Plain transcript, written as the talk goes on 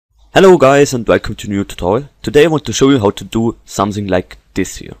Hello guys and welcome to a new tutorial. Today I want to show you how to do something like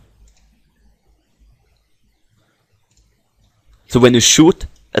this here. So when you shoot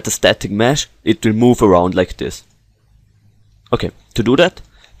at the static mesh, it will move around like this. Okay, to do that,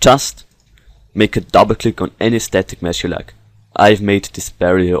 just make a double click on any static mesh you like. I've made this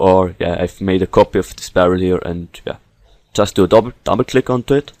barrel here, or yeah, I've made a copy of this barrel here, and yeah, just do a double click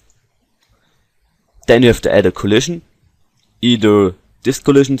onto it. Then you have to add a collision, either this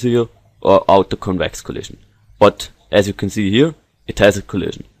collision here or outer convex collision. But as you can see here, it has a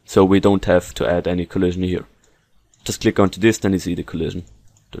collision, so we don't have to add any collision here. Just click onto this, then you see the collision.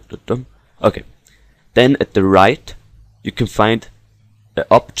 Okay, then at the right you can find an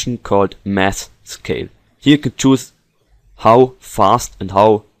option called mass scale. Here you can choose how fast and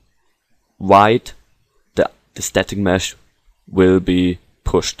how wide the static mesh will be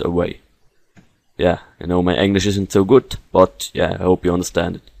pushed away. Yeah, I know my English isn't so good, but yeah, I hope you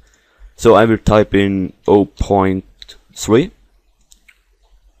understand it. So I will type in 0.3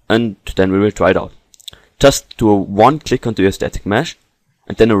 and then we will try it out. Just do a one click onto your static mesh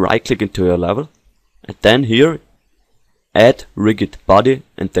and then a right click into your level, and then here add rigid body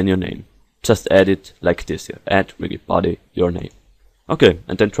and then your name. Just add it like this here, add rigid body, your name. Okay,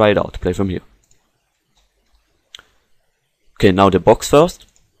 and then try it out, play from here. Okay, now the box first.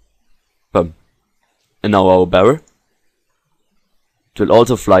 Boom. And now our barrel. It will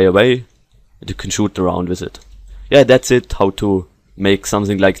also fly away and you can shoot around with it. Yeah, that's it, how to make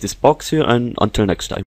something like this box here, and until next time.